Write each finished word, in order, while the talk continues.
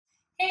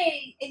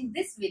Hey, in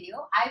this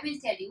video, I will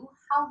tell you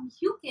how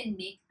you can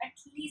make at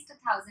least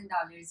 $1,000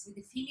 with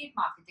affiliate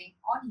marketing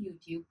on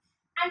YouTube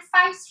and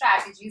 5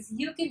 strategies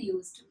you can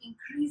use to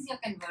increase your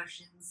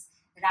conversions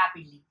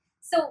rapidly.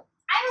 So,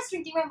 I was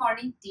drinking my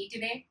morning tea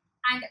today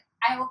and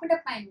I opened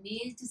up my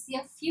mail to see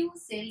a few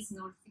sales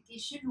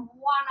notifications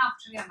one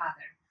after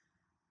another.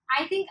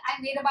 I think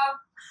I made about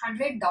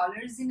 $100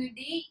 in a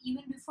day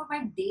even before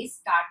my day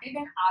started,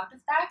 and out of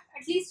that,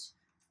 at least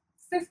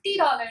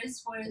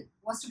 $50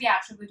 was to be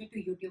attributed to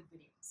YouTube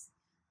videos.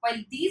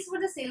 While these were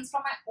the sales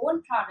from my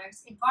own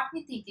products, it got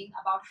me thinking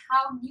about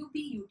how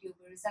newbie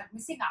YouTubers are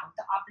missing out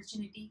the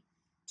opportunity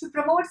to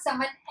promote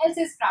someone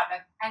else's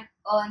product and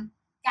earn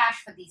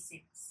cash for these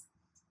sales.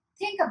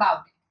 Think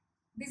about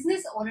it.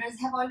 Business owners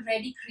have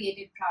already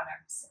created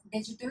products,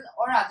 digital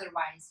or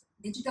otherwise,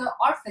 digital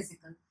or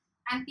physical,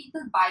 and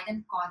people buy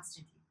them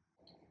constantly.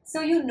 So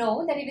you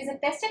know that it is a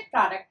tested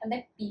product and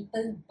that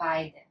people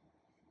buy them.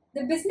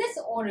 The business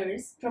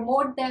owners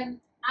promote them,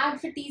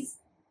 advertise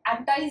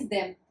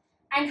them,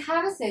 and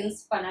have a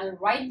sales funnel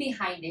right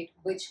behind it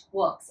which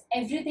works.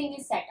 Everything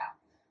is set up.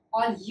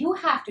 All you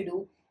have to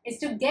do is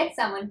to get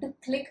someone to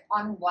click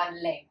on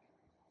one link.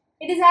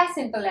 It is as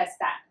simple as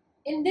that.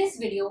 In this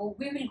video,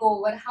 we will go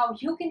over how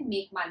you can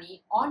make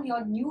money on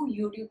your new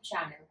YouTube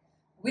channel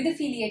with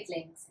affiliate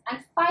links and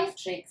 5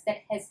 tricks that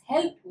has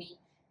helped me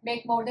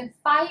make more than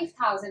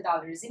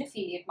 $5,000 in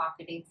affiliate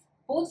marketing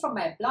both from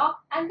my blog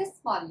and this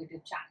small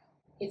YouTube channel.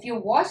 If you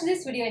watch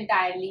this video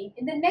entirely,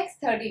 in the next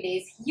 30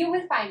 days, you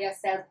will find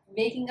yourself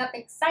waking up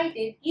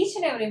excited each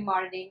and every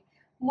morning,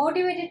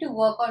 motivated to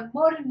work on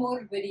more and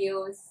more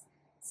videos,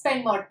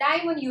 spend more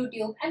time on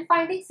YouTube, and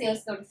finding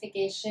sales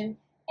notification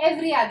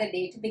every other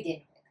day to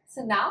begin with.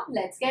 So now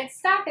let's get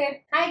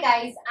started. Hi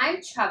guys, I'm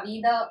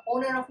Chavi, the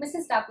owner of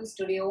Mrs. Tapu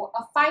Studio,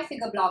 a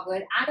 5-figure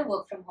blogger and a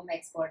work from home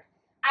expert.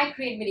 I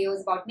create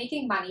videos about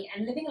making money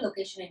and living a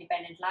location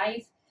independent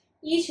life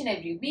each and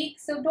every week,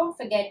 so don't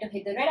forget to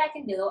hit the red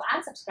icon below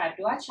and subscribe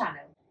to our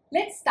channel.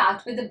 Let's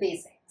start with the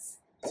basics.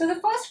 So the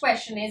first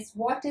question is,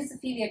 what is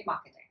affiliate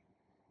marketing?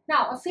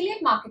 Now,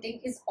 affiliate marketing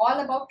is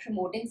all about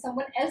promoting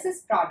someone else's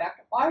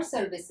product or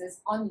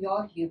services on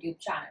your YouTube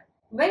channel.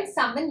 When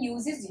someone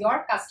uses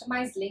your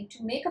customized link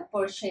to make a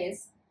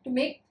purchase,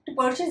 to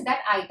purchase that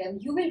item,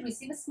 you will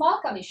receive a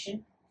small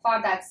commission for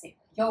that sale.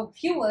 Your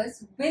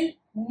viewers will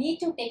need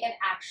to take an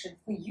action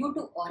for you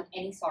to earn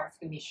any sort of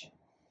commission.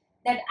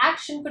 That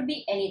action could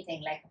be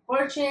anything like a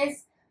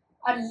purchase,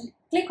 or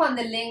click on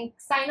the link,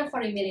 sign up for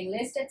a mailing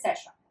list, etc.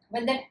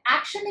 When that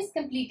action is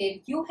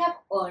completed, you have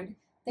earned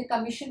the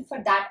commission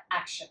for that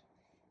action.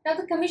 Now,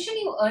 the commission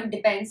you earn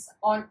depends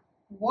on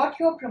what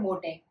you're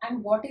promoting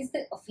and what is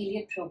the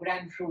affiliate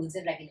program rules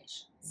and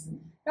regulations.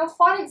 Now,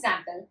 for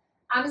example,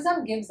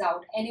 Amazon gives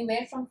out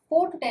anywhere from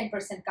 4 to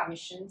 10%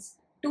 commissions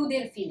to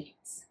their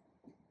affiliates.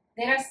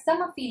 There are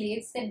some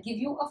affiliates that give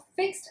you a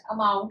fixed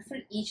amount for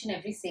each and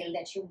every sale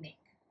that you make.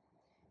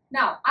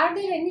 Now, are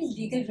there any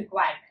legal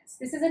requirements?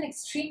 This is an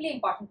extremely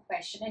important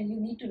question and you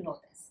need to know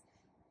this.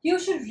 You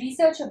should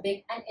research a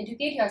bit and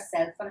educate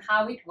yourself on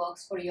how it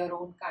works for your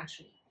own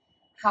country.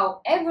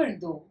 However,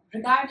 though,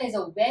 regardless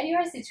of where you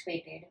are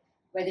situated,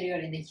 whether you're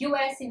in the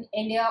US, in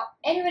India,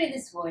 anywhere in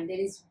this world, there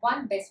is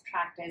one best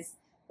practice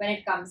when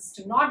it comes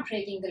to not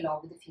breaking the law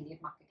with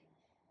affiliate marketing.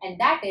 And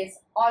that is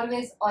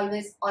always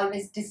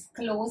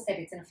disclose that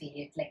it's an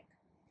affiliate link.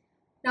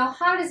 Now,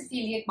 how does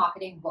affiliate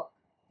marketing work?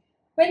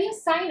 When you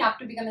sign up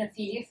to become an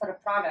affiliate for a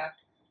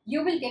product,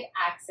 you will get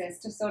access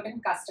to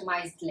certain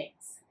customized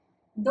links.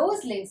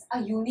 Those links are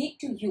unique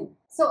to you.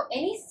 So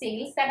any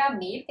sales that are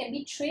made can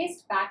be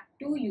traced back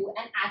to you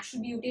and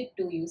attributed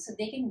to you so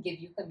they can give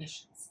you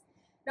commissions.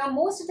 Now,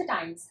 most of the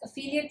times,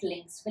 affiliate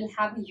links will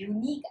have a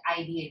unique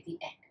ID at the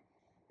end.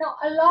 Now,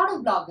 a lot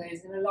of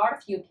bloggers and a lot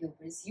of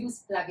YouTubers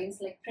use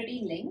plugins like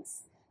Pretty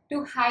Links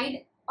to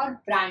hide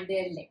or brand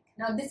their link.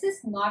 Now, this is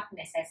not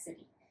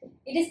necessary.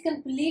 It is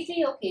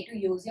completely okay to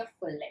use your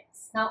full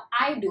links. Now,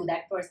 I do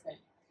that personally.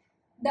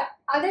 The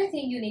other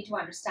thing you need to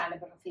understand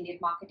about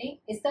affiliate marketing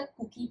is the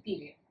cookie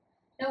period.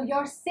 Now,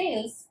 your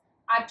sales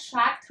are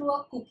tracked through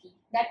a cookie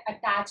that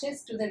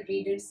attaches to the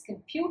reader's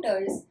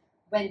computers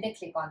when they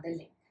click on the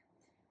link.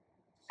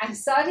 I'm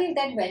sorry if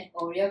that went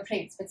over your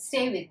brains, but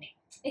stay with me.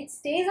 It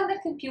stays on the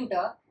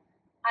computer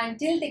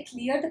until they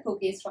clear the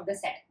cookies from the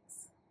settings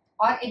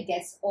or it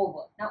gets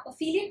over. Now,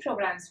 affiliate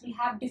programs will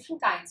have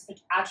different kinds of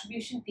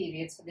attribution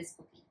periods for this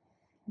cookie.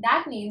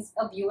 That means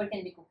a viewer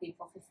can be cookied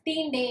for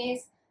 15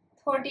 days,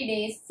 30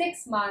 days,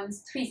 6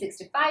 months,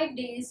 365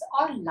 days,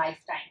 or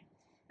lifetime.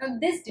 Now,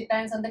 this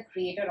depends on the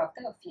creator of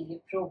the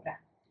affiliate program.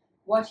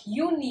 What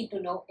you need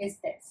to know is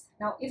this.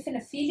 Now, if an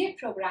affiliate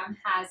program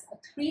has a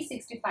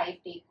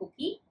 365-day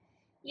cookie,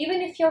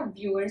 even if your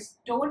viewers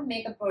don't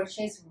make a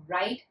purchase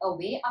right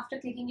away after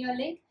clicking your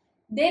link,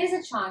 there is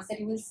a chance that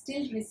you will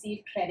still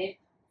receive credit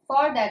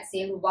for that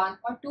sale 1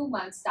 or 2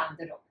 months down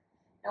the road.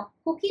 Now,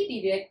 cookie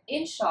period,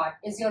 in short,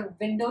 is your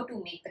window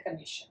to make the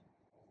commission.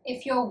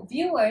 If your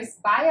viewers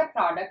buy a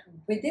product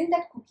within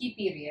that cookie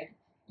period,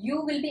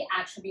 you will be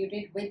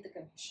attributed with the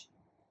commission.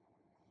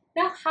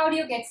 Now, how do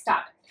you get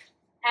started?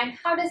 And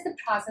how does the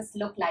process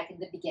look like in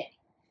the beginning?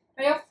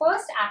 Now, your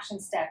first action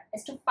step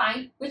is to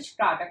find which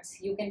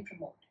products you can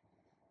promote.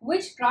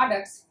 Which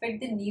products fit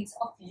the needs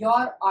of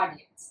your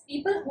audience?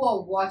 People who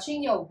are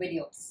watching your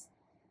videos,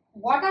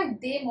 what are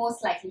they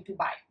most likely to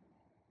buy?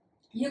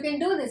 You can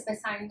do this by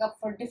signing up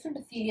for different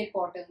affiliate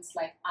portals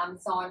like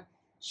Amazon,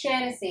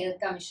 Share a Sale,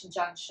 Commission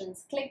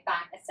Junctions,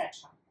 ClickBank,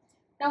 etc.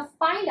 Now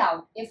find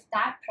out if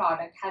that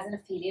product has an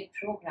affiliate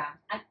program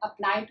and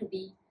apply to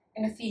be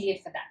an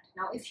affiliate for that.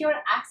 Now if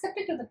you're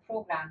accepted to the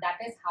program, that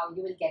is how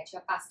you will get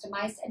your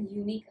customized and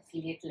unique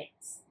affiliate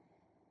links.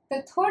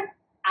 The third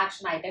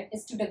action item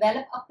is to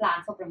develop a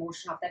plan for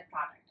promotion of that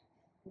product.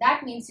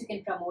 That means you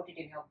can promote it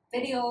in your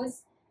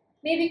videos,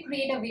 maybe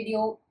create a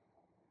video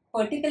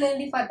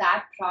particularly for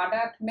that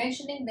product,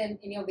 mentioning them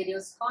in your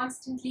videos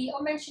constantly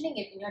or mentioning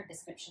it in your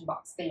description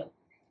box below.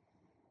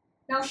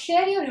 Now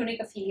share your unique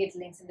affiliate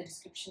links in the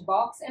description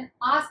box and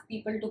ask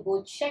people to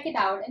go check it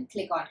out and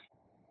click on it.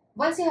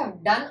 Once you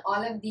have done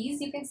all of these,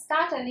 you can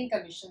start earning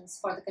commissions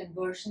for the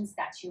conversions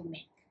that you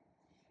make.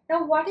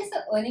 Now, what is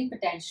the earning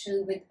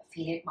potential with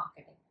affiliate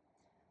marketing?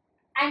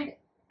 And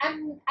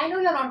I know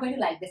you're not going to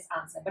like this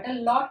answer, but a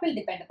lot will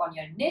depend upon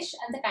your niche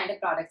and the kind of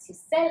products you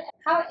sell and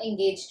how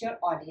engaged your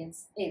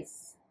audience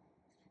is.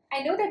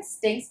 I know that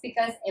stinks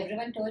because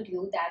everyone told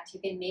you that you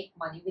can make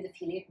money with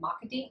affiliate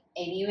marketing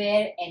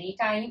anywhere,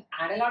 anytime,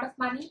 and a lot of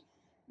money,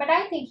 but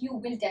I think you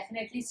will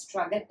definitely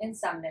struggle in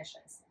some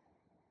niches.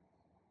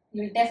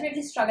 You'll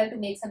definitely struggle to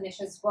make some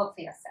niches work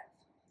for yourself.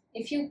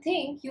 If you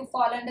think you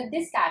fall under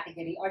this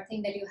category or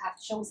think that you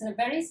have chosen a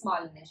very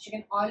small niche, you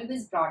can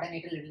always broaden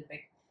it a little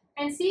bit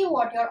and see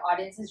what your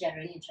audience is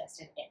generally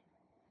interested in.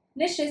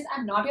 Niches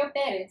are not your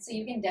parents, so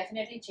you can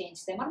definitely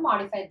change them or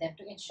modify them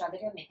to ensure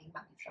that you're making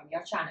money from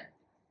your channel.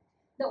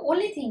 The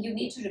only thing you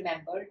need to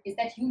remember is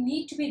that you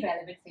need to be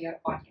relevant for your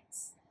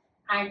audience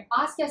and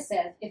ask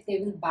yourself if they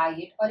will buy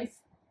it or if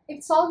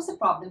it solves a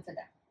problem for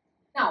them.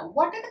 Now,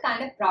 what are the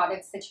kind of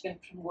products that you can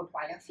promote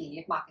via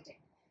affiliate marketing?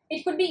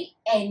 It could be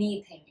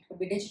anything. It could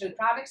be digital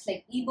products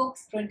like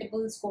ebooks,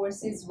 printables,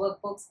 courses,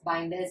 workbooks,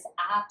 binders,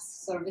 apps,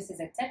 services,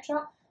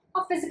 etc.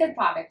 Or physical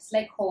products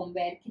like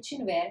homeware,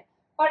 kitchenware,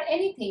 or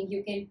anything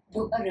you can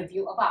do a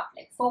review about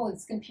like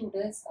phones,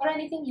 computers, or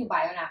anything you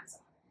buy on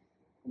Amazon.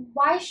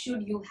 Why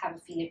should you have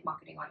affiliate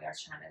marketing on your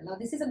channel? Now,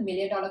 this is a $1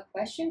 million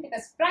question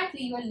because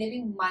frankly, you are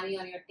leaving money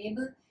on your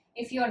table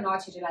if you are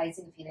not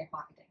utilizing affiliate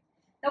marketing.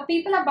 Now,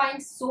 people are buying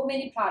so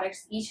many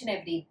products each and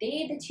every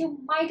day that you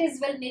might as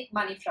well make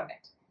money from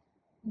it.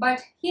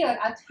 But here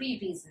are 3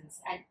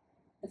 reasons. And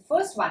the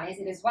first one is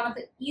it is one of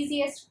the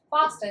easiest,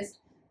 fastest,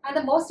 and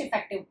the most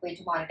effective way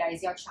to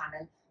monetize your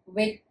channel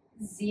with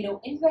zero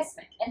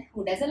investment. And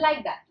who doesn't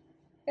like that?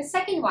 The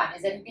second one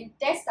is that you can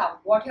test out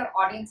what your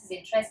audience is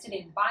interested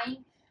in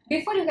buying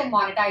before you can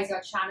monetize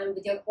your channel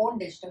with your own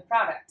digital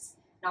products.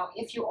 Now,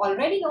 if you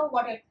already know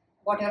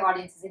what your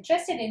audience is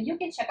interested in, you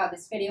can check out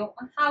this video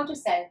on how to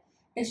sell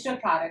digital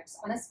products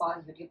on a small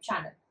YouTube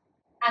channel.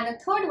 And the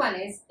third one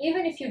is,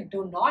 even if you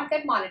do not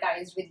get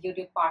monetized with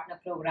YouTube Partner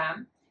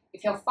Program,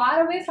 if you're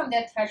far away from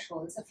their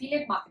thresholds,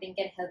 affiliate marketing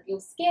can help you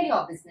scale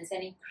your business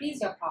and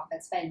increase your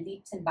profits by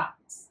leaps and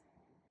bounds.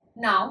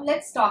 Now,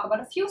 let's talk about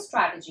a few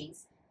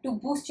strategies to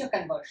boost your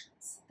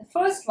conversions. The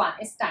first one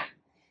is time.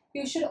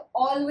 You should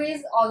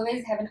always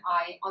have an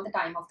eye on the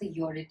time of the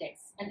year it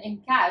is and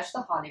encash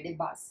the holiday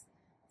buzz.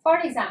 For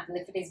example,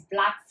 if it is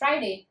Black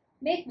Friday,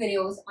 make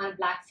videos on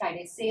Black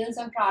Friday sales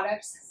on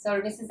products,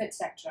 services,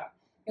 etc.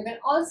 You can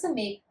also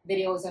make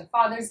videos on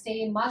Father's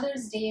Day,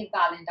 Mother's Day,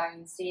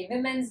 Valentine's Day,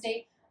 Women's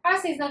Day, or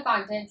seasonal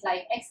content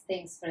like X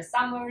things for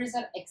summers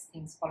or X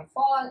things for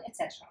fall,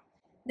 etc.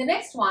 The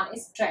next one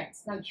is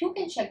trends. Now you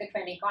can check the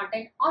trending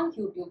content on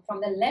YouTube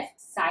from the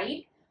left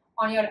side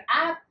on your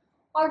app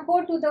or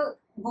go to the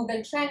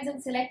Google Trends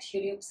and select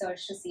YouTube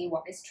search to see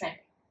what is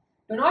trending.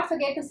 Do not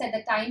forget to set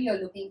the time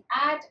you're looking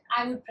at.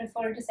 I would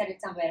prefer to set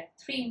it somewhere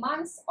 3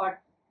 months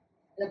or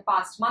the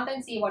past month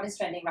and see what is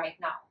trending right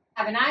now.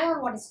 Have an eye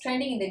on what is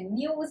trending in the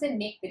news and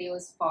make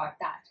videos for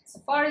that.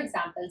 So for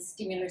example,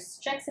 stimulus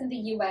checks in the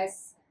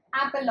US,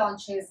 Apple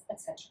launches,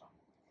 etc.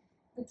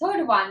 The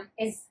third one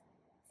is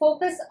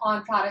focus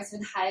on products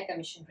with higher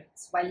commission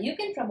rates. While you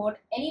can promote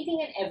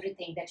anything and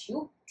everything that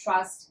you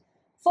trust,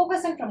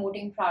 focus on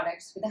promoting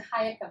products with a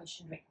higher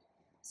commission rate.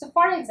 So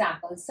for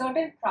example,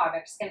 certain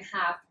products can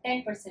have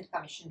 10%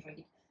 commission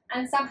rate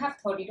and some have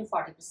 30 to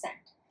 40%.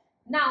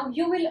 Now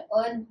you will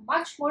earn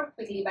much more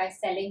quickly by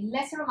selling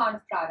lesser amount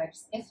of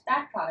products if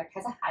that product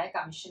has a higher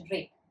commission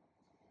rate.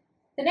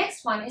 The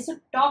next one is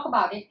to talk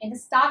about it in the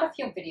start of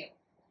your video.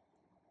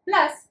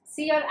 Plus,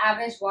 see your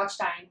average watch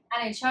time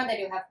and ensure that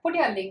you have put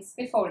your links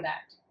before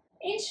that.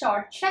 In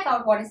short, check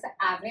out what is the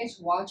average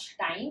watch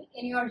time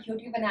in your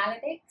YouTube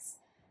analytics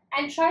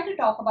and try to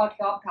talk about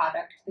your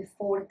product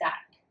before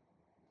that.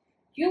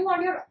 You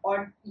want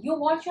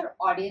your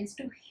audience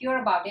to hear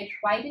about it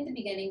right in the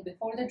beginning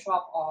before the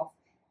drop off.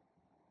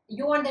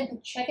 You want them to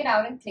check it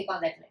out and click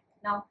on that link.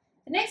 Now,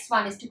 the next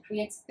one is to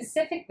create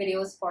specific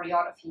videos for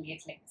your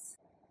affiliate links.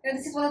 Now,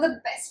 this is one of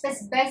the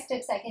best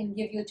tips I can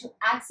give you to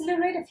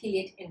accelerate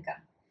affiliate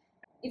income.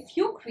 If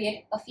you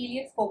create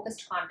affiliate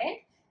focused content,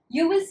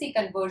 you will see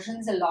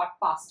conversions a lot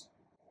faster.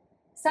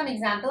 Some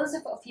examples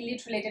of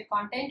affiliate related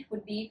content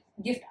would be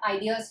gift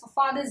ideas for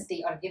Father's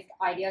Day or gift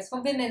ideas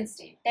for Women's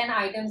Day, 10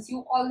 items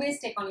you always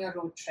take on your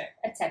road trip,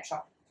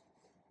 etc.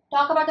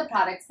 Talk about the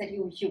products that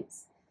you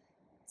use.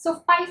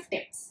 So 5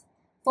 tips.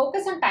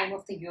 Focus on time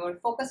of the year,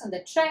 focus on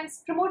the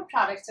trends, promote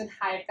products with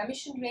higher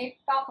commission rate,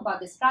 talk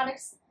about these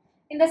products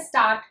in the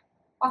start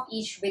of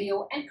each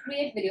video, and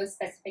create videos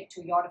specific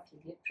to your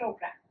affiliate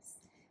programs.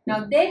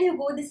 Now there you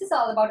go. This is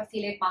all about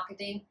affiliate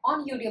marketing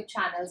on YouTube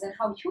channels and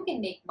how you can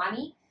make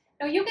money.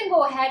 Now you can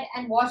go ahead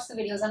and watch the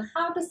videos on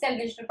how to sell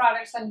digital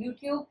products on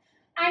YouTube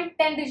and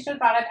 10 digital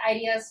product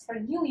ideas for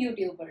new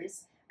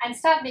YouTubers and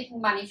start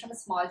making money from a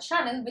small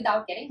channel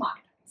without getting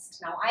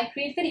monetized. Now I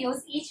create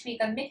videos each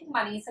week on making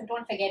money, so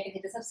don't forget to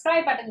hit the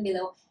subscribe button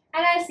below,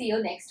 and I'll see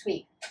you next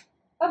week.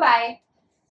 Bye-bye.